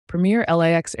Premier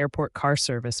LAX Airport Car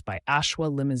Service by Ashwa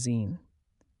Limousine.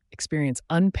 Experience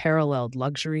unparalleled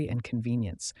luxury and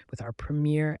convenience with our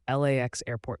premier LAX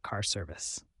Airport Car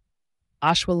Service.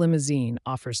 Ashwa Limousine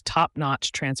offers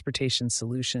top-notch transportation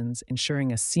solutions,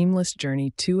 ensuring a seamless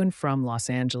journey to and from Los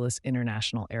Angeles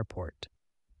International Airport.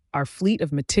 Our fleet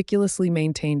of meticulously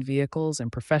maintained vehicles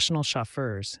and professional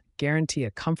chauffeurs guarantee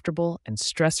a comfortable and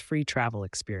stress-free travel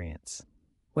experience.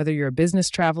 Whether you're a business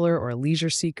traveler or a leisure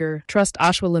seeker, trust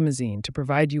Ashwa Limousine to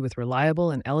provide you with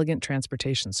reliable and elegant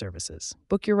transportation services.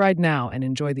 Book your ride now and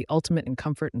enjoy the ultimate in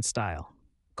comfort and style.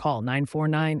 Call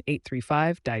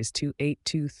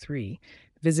 949-835-2823.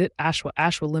 Visit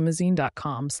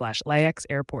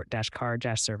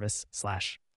ashwalimousine.com/laxairport-car-service/